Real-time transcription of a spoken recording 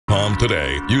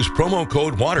Today. Use promo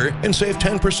code WATER and save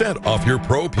 10% off your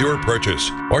ProPure purchase.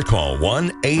 Or call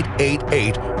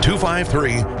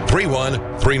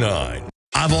 1-888-253-3139.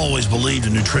 I've always believed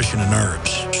in nutrition and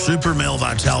herbs. Super Male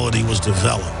Vitality was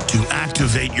developed to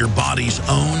activate your body's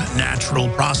own natural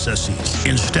processes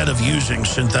instead of using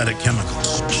synthetic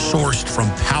chemicals. Sourced from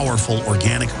powerful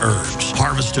organic herbs,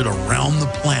 harvested around the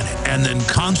planet, and then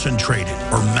concentrated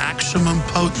for maximum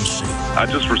potency. I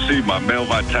just received my Male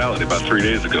Vitality about 3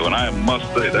 days ago, and I must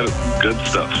say, that is good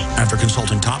stuff. After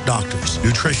consulting top doctors,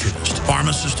 nutritionists,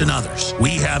 pharmacists, and others,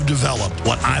 we have developed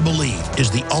what I believe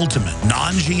is the ultimate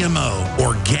non-GMO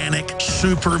organic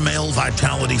Super Male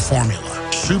Vitality formula.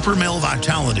 Super Male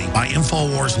Vitality by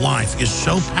InfoWars Life is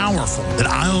so powerful that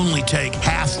I only take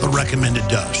half the recommended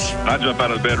dose. I jump out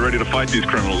of bed ready to fight these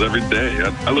criminals every day.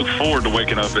 I look forward to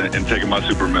waking up and taking my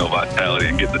Super Male Vitality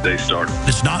and getting the day started.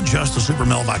 It's not just the Super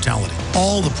Male Vitality.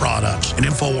 All the products at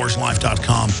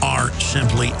InfoWarsLife.com are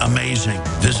simply amazing.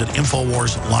 Visit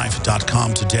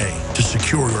InfoWarsLife.com today to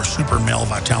secure your Super Male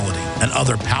Vitality and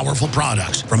other powerful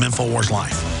products from InfoWars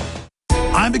Life.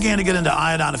 I began to get into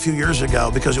iodine a few years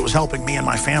ago because it was helping me and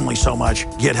my family so much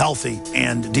get healthy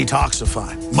and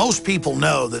detoxify. Most people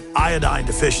know that iodine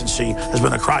deficiency has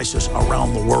been a crisis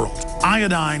around the world.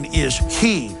 Iodine is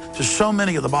key to so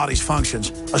many of the body's functions,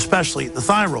 especially the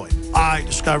thyroid. I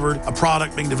discovered a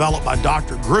product being developed by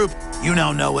Dr. Group. You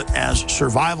now know it as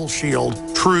Survival Shield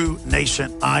True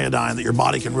Nascent Iodine that your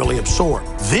body can really absorb.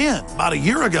 Then, about a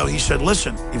year ago, he said,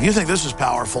 listen, if you think this is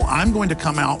powerful, I'm going to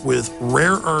come out with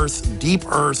rare earth, deep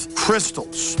earth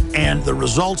crystals. And the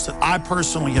results that I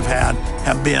personally have had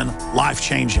have been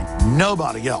life-changing.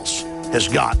 Nobody else has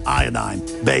got iodine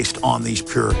based on these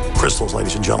pure crystals,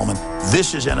 ladies and gentlemen.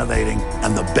 This is innovating,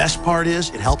 and the best part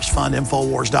is it helps fund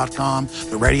Infowars.com,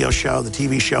 the radio show, the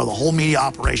TV show, the whole media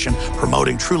operation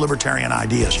promoting true libertarian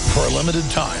ideas. For a limited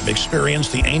time, experience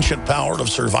the ancient power of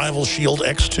Survival Shield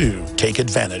X2. Take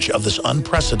advantage of this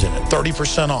unprecedented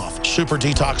 30% off Super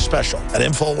Detox special at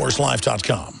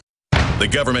InfoWarsLife.com. The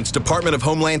government's Department of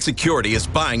Homeland Security is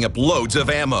buying up loads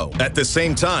of ammo. At the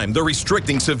same time, they're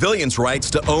restricting civilians' rights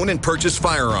to own and purchase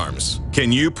firearms.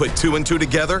 Can you put two and two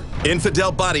together?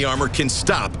 Infidel Body Armor can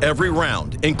stop every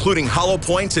round, including hollow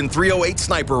points and .308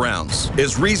 sniper rounds,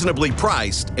 is reasonably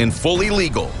priced and fully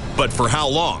legal. But for how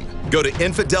long? Go to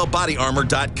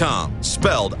InfidelBodyArmor.com,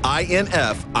 spelled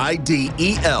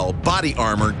I-N-F-I-D-E-L,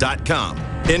 bodyarmor.com.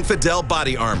 Infidel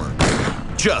Body Armor.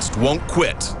 Just won't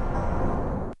quit.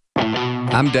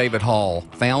 I'm David Hall,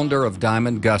 founder of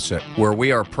Diamond Gusset, where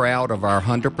we are proud of our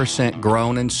 100%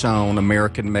 grown and sewn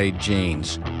American-made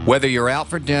jeans. Whether you're out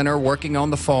for dinner, working on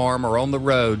the farm, or on the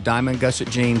road, Diamond Gusset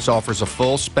Jeans offers a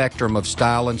full spectrum of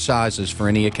style and sizes for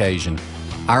any occasion.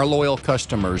 Our loyal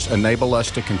customers enable us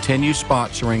to continue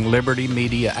sponsoring Liberty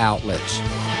Media outlets.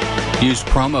 Use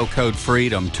promo code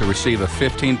FREEDOM to receive a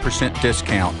 15%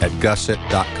 discount at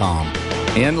Gusset.com.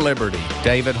 In Liberty,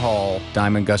 David Hall,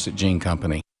 Diamond Gusset Jean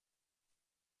Company.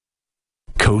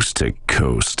 Coast to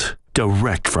coast,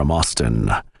 direct from Austin.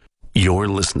 You're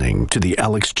listening to the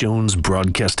Alex Jones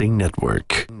Broadcasting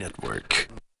Network.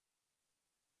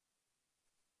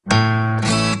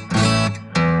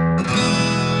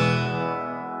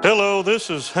 Hello, this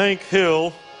is Hank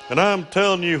Hill, and I'm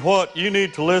telling you what, you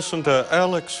need to listen to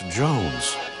Alex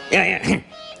Jones.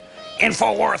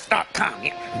 Infowars.com.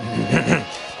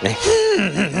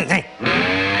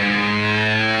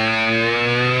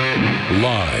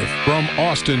 Live from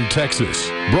Austin, Texas,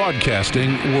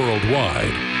 broadcasting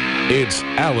worldwide, it's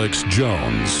Alex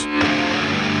Jones.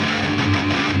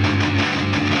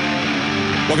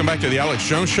 Welcome back to the Alex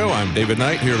Jones Show. I'm David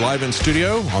Knight here live in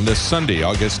studio on this Sunday,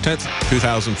 August 10th,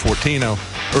 2014. Now,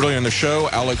 earlier in the show,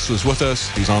 Alex was with us.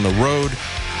 He's on the road,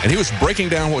 and he was breaking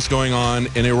down what's going on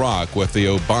in Iraq with the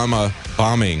Obama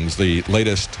bombings, the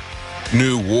latest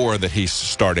new war that he's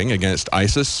starting against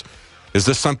ISIS. Is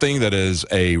this something that is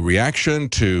a reaction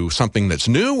to something that's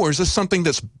new, or is this something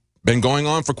that's been going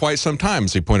on for quite some time,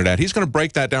 as he pointed out? He's going to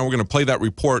break that down. We're going to play that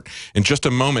report in just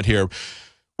a moment here.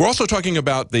 We're also talking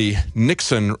about the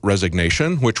Nixon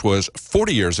resignation, which was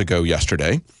 40 years ago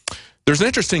yesterday. There's an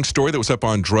interesting story that was up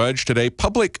on Drudge today.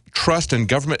 Public trust in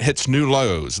government hits new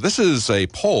lows. This is a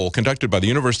poll conducted by the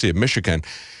University of Michigan.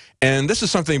 And this is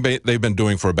something they've been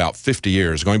doing for about 50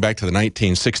 years. Going back to the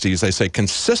 1960s, they say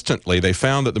consistently they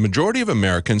found that the majority of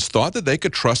Americans thought that they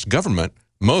could trust government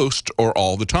most or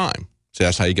all the time. So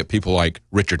that's how you get people like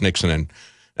Richard Nixon. And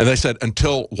they said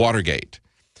until Watergate.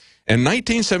 In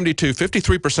 1972,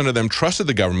 53% of them trusted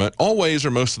the government always or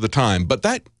most of the time. But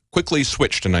that quickly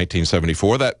switched in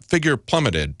 1974. That figure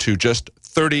plummeted to just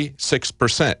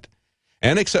 36%.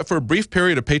 And except for a brief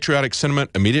period of patriotic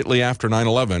sentiment immediately after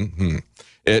 9/11,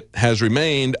 it has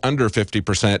remained under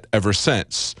 50% ever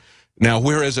since. Now,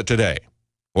 where is it today?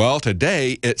 Well,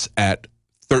 today it's at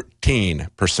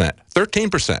 13%.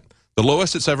 13%, the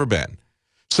lowest it's ever been.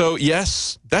 So,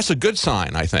 yes, that's a good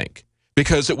sign, I think,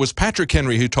 because it was Patrick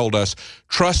Henry who told us,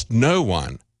 trust no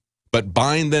one, but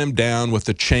bind them down with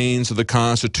the chains of the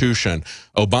Constitution.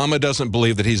 Obama doesn't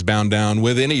believe that he's bound down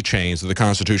with any chains of the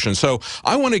Constitution. So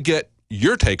I want to get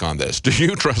your take on this. Do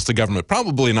you trust the government?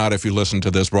 Probably not if you listen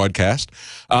to this broadcast.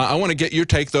 I want to get your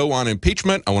take, though, on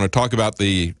impeachment. I want to talk about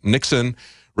the Nixon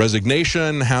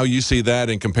resignation, how you see that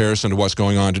in comparison to what's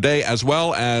going on today, as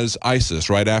well as ISIS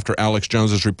right after Alex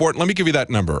Jones's report. Let me give you that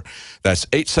number. That's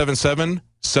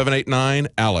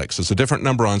 877-789-ALEX. It's a different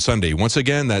number on Sunday. Once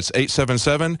again, that's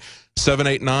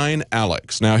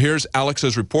 877-789-ALEX. Now, here's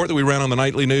Alex's report that we ran on the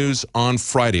nightly news on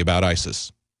Friday about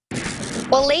ISIS.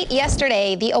 Well, late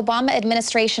yesterday, the Obama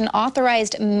administration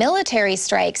authorized military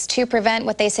strikes to prevent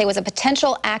what they say was a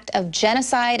potential act of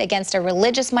genocide against a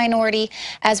religious minority,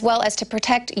 as well as to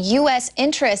protect U.S.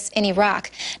 interests in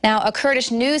Iraq. Now, a Kurdish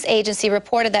news agency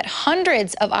reported that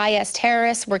hundreds of IS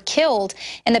terrorists were killed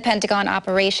in the Pentagon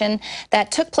operation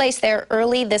that took place there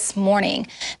early this morning.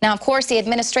 Now, of course, the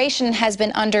administration has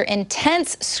been under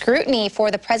intense scrutiny for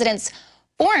the president's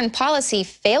foreign policy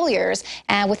failures,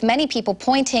 and with many people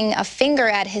pointing a finger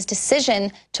at his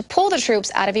decision to pull the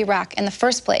troops out of Iraq in the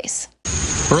first place.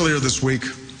 Earlier this week,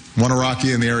 one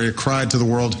Iraqi in the area cried to the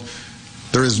world,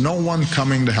 "There is no one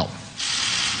coming to help."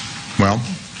 Well,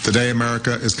 today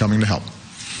America is coming to help.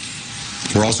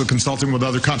 We're also consulting with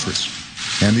other countries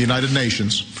and the United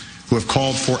Nations who have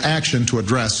called for action to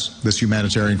address this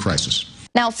humanitarian crisis.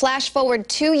 Now, flash forward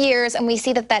 2 years, and we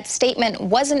see that that statement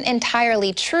wasn't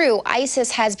entirely true. ISIS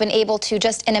has been able to,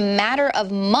 just in a matter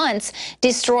of months,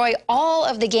 destroy all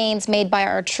of the gains made by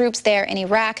our troops there in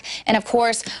Iraq. And, of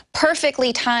course,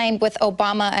 perfectly timed with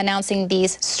Obama announcing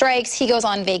these strikes. He goes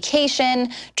on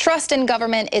vacation. Trust in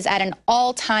government is at an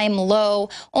all-time low.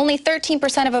 Only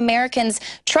 13% of Americans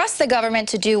trust the government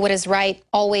to do what is right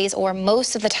always or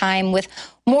most of the time, with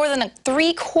more than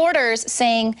 3/4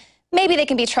 saying maybe they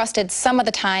can be trusted some of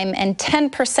the time, and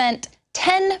 10%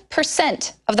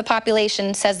 of the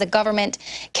population says the government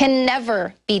can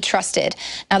never be trusted.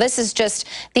 Now,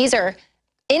 these are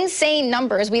insane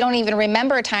numbers. We don't even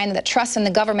remember a time that trust in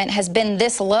the government has been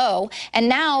this low. And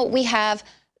now we have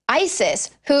ISIS,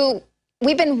 who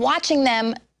we've been watching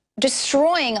them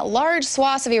destroying large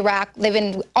swaths of Iraq. They've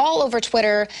been all over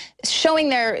Twitter showing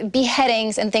their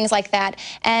beheadings and things like that.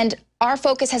 And our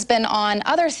focus has been on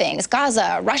other things: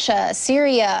 Gaza, Russia,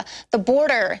 Syria, the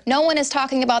border. No one is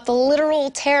talking about the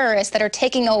literal terrorists that are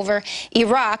taking over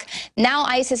Iraq. Now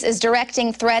ISIS is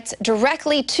directing threats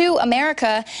directly to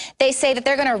America. They say that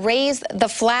they're going to raise the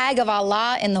flag of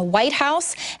Allah in the White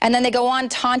House, and then they go on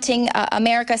taunting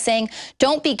America, saying,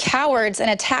 don't be cowards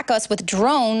and attack us with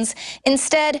drones.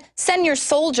 Instead, send your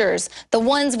soldiers, the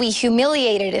ones we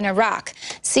humiliated in Iraq.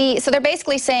 See, so they're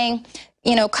basically saying,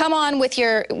 you know, come on with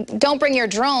don't bring your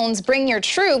drones, bring your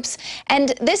troops.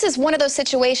 And this is one of those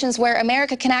situations where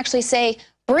America can actually say,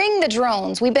 bring the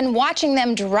drones. We've been watching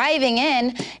them driving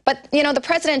in, but, you know, the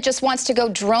president just wants to go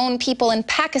drone people in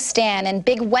Pakistan and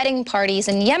big wedding parties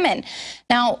in Yemen.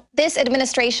 Now, this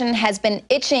administration has been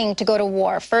itching to go to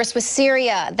war, first with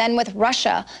Syria, then with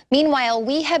Russia. Meanwhile,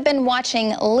 we have been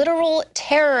watching literal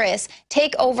terrorists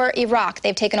take over Iraq.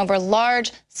 They've taken over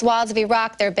large swaths of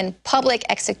Iraq. There have been public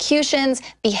executions,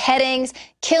 beheadings,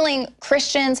 killing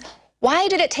Christians. Why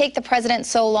did it take the president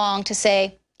so long to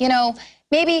say, you know,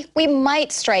 maybe we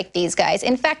might strike these guys?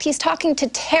 In fact, he's talking to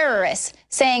terrorists,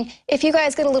 saying, if you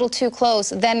guys get a little too close,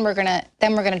 then we're gonna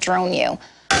drone you.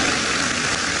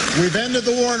 We've ended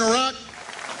the war in Iraq.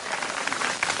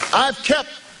 I've kept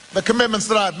the commitments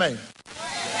that I've made.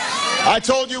 I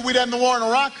told you we'd end the war in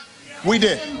Iraq. We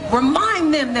did.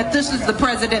 Remind them that this is the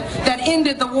president that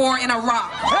ended the war in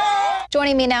Iraq.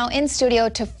 Joining me now in studio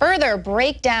to further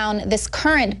break down this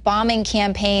current bombing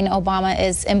campaign Obama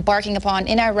is embarking upon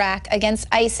in Iraq against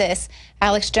ISIS,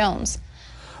 Alex Jones.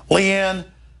 Leanne,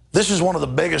 this is one of the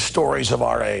biggest stories of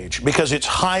our age because it's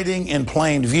hiding in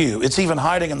plain view. It's even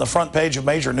hiding in the front page of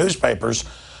major newspapers,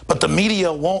 but the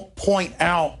media won't point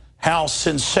out how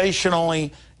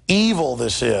sensationally evil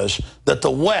this is, that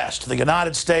the West, the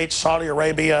United States, Saudi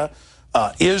Arabia,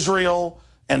 Israel,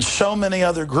 and so many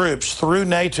other groups through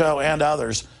NATO and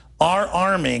others are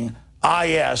arming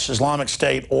IS, Islamic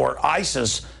State, or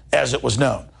ISIS as it was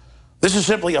known. This is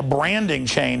simply a branding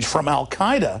change from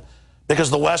Al-Qaeda, because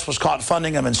the West was caught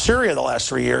funding them in Syria the last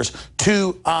 3 years,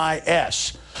 to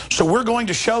IS. So we're going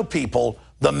to show people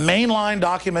the mainline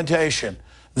documentation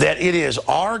that it is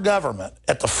our government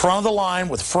at the front of the line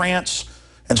with France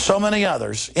and so many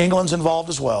others, England's involved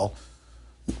as well,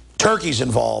 Turkey's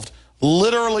involved,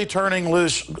 literally turning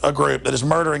loose a group that is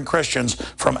murdering Christians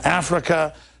from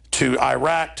Africa to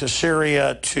Iraq to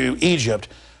Syria to Egypt.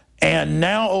 And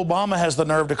now Obama has the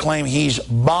nerve to claim he's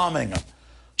bombing them.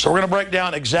 So we're going to break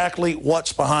down exactly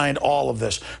what's behind all of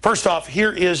this. First off,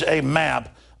 here is a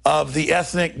map of the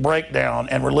ethnic breakdown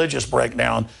and religious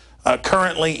breakdown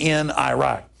currently in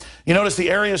Iraq. You notice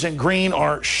the areas in green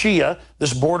are Shia.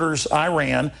 This borders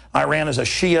Iran. Iran is a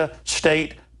Shia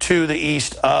state to the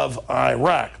east of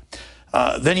Iraq.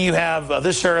 Then you have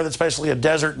this area that's basically a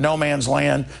desert, no man's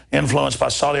land, influenced by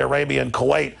Saudi Arabia and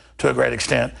Kuwait to a great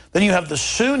extent. Then you have the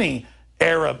Sunni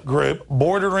Arab group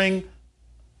bordering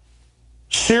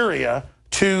Syria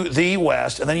to the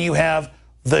west. And then you have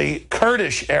the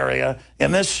Kurdish area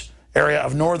in this area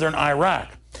of northern Iraq.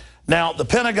 Now, the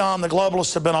Pentagon, the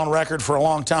globalists have been on record for a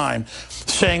long time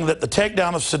saying that the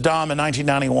takedown of Saddam in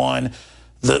 1991,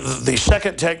 the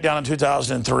second takedown in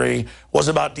 2003, was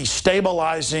about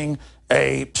destabilizing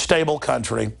a stable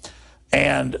country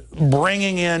and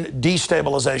bringing in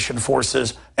destabilization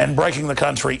forces and breaking the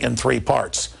country in three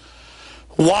parts.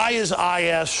 Why is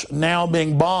IS now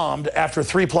being bombed after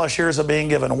 3+ years of being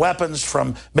given weapons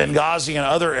from Benghazi and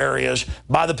other areas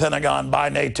by the Pentagon, by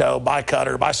NATO, by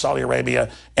Qatar, by Saudi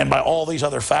Arabia, and by all these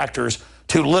other factors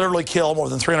to literally kill more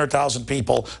than 300,000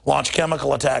 people, launch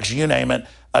chemical attacks, you name it,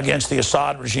 against the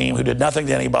Assad regime who did nothing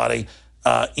to anybody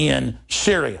in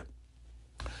Syria?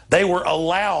 They were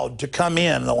allowed to come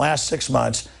in the last 6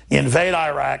 months, invade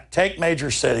Iraq, take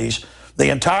major cities. The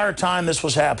entire time this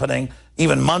was happening,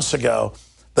 even months ago,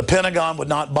 the Pentagon would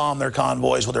not bomb their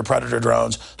convoys with their Predator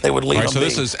drones. They would leave them be. So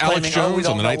this is Alex Jones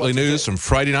on the Nightly News from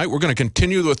Friday night. We're going to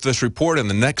continue with this report in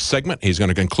the next segment. He's going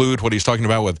to conclude what he's talking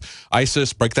about with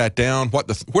ISIS, break that down,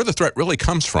 where the threat really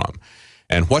comes from,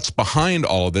 and what's behind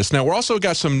all of this. Now, we're also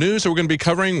got some news that we're going to be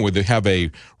covering. We have a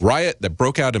riot that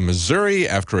broke out in Missouri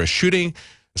after a shooting.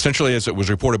 Essentially, as it was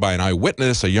reported by an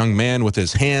eyewitness, a young man with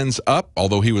his hands up,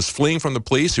 although he was fleeing from the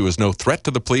police, he was no threat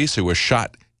to the police, who was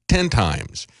shot 10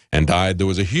 times and died. There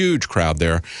was a huge crowd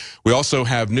there. We also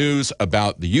have news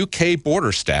about the UK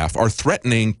border staff are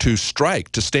threatening to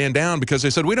strike, to stand down, because they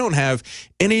said we don't have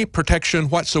any protection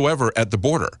whatsoever at the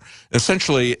border.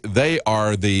 Essentially, they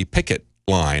are the picket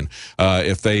line.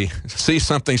 If they see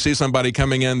somebody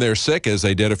coming in there sick, as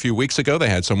they did a few weeks ago, they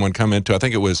had someone come into, I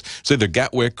think it was either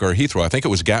Gatwick or Heathrow. I think it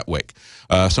was Gatwick.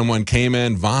 Someone came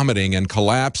in vomiting and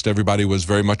collapsed. Everybody was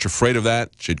very much afraid of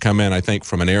that. She'd come in, I think,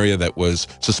 from an area that was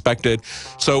suspected.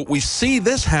 So we see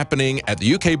this happening at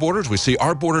the UK borders. We see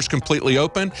our borders completely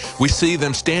open. We see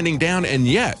them standing down, and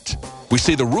yet we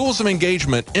see the rules of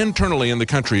engagement internally in the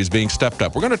country is being stepped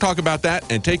up. We're going to talk about that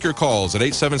and take your calls at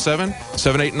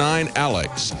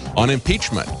 877-789-ALEX on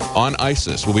impeachment, on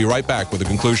ISIS. We'll be right back with the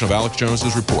conclusion of Alex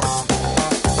Jones's report.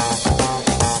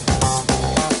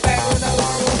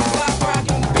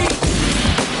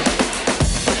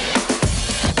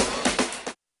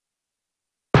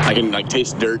 I can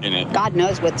taste dirt in it. God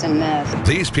knows what's in this.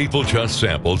 These people just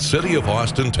sampled City of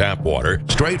Austin tap water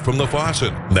straight from the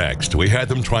faucet. Next, we had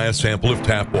them try a sample of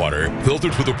tap water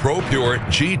filtered through the ProPure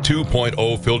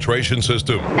G2.0 filtration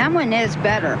system. That one is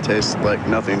better. Tastes like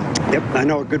nothing. Yep, I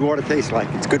know what good water tastes like.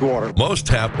 It's good water. Most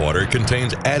tap water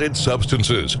contains added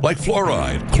substances like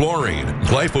fluoride, chlorine,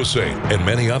 glyphosate, and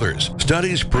many others.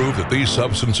 Studies prove that these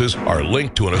substances are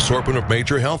linked to an assortment of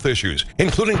major health issues,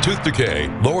 including tooth decay,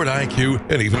 lowered IQ,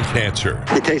 and even cancer.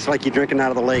 It tastes like you're drinking out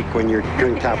of the lake when you're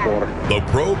drinking tap water. The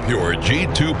ProPure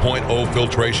G2.0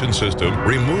 filtration system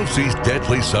removes these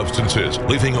deadly substances,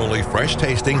 leaving only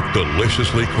fresh-tasting,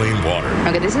 deliciously clean water.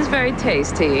 Okay, this is very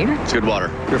tasty. It's good water.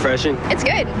 Refreshing. It's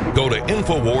good. Go to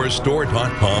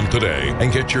InfoWarsStore.com today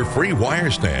and get your free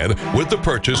wire stand with the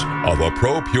purchase of a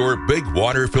ProPure Big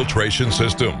Water Filtration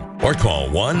System. Or call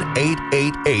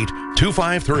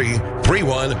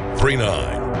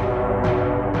 1-888-253-3139.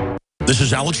 This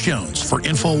is Alex Jones for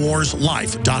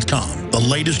InfoWarsLife.com. The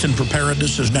latest in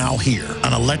preparedness is now here.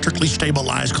 An electrically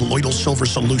stabilized colloidal silver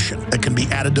solution that can be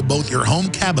added to both your home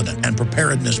cabinet and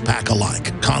preparedness pack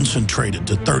alike. Concentrated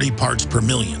to 30 parts per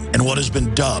million in what has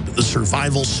been dubbed the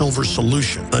survival silver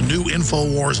solution. The new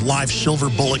InfoWars Life Silver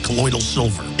Bullet Colloidal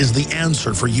Silver is the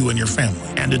answer for you and your family.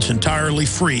 And it's entirely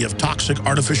free of toxic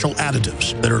artificial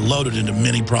additives that are loaded into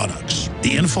many products.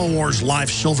 The InfoWars Life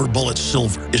Silver Bullet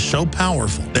Silver is so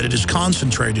powerful that it is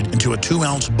concentrated into a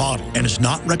 2-ounce bottle and is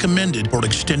not recommended formulated for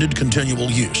extended continual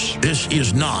use. This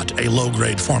is not a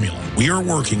low-grade formula. We are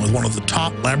working with one of the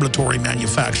top laboratory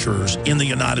manufacturers in the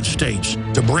United States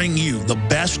to bring you the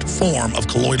best form of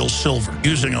colloidal silver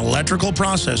using electrical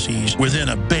processes within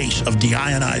a base of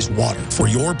deionized water for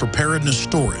your preparedness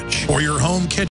storage or your home kitchen.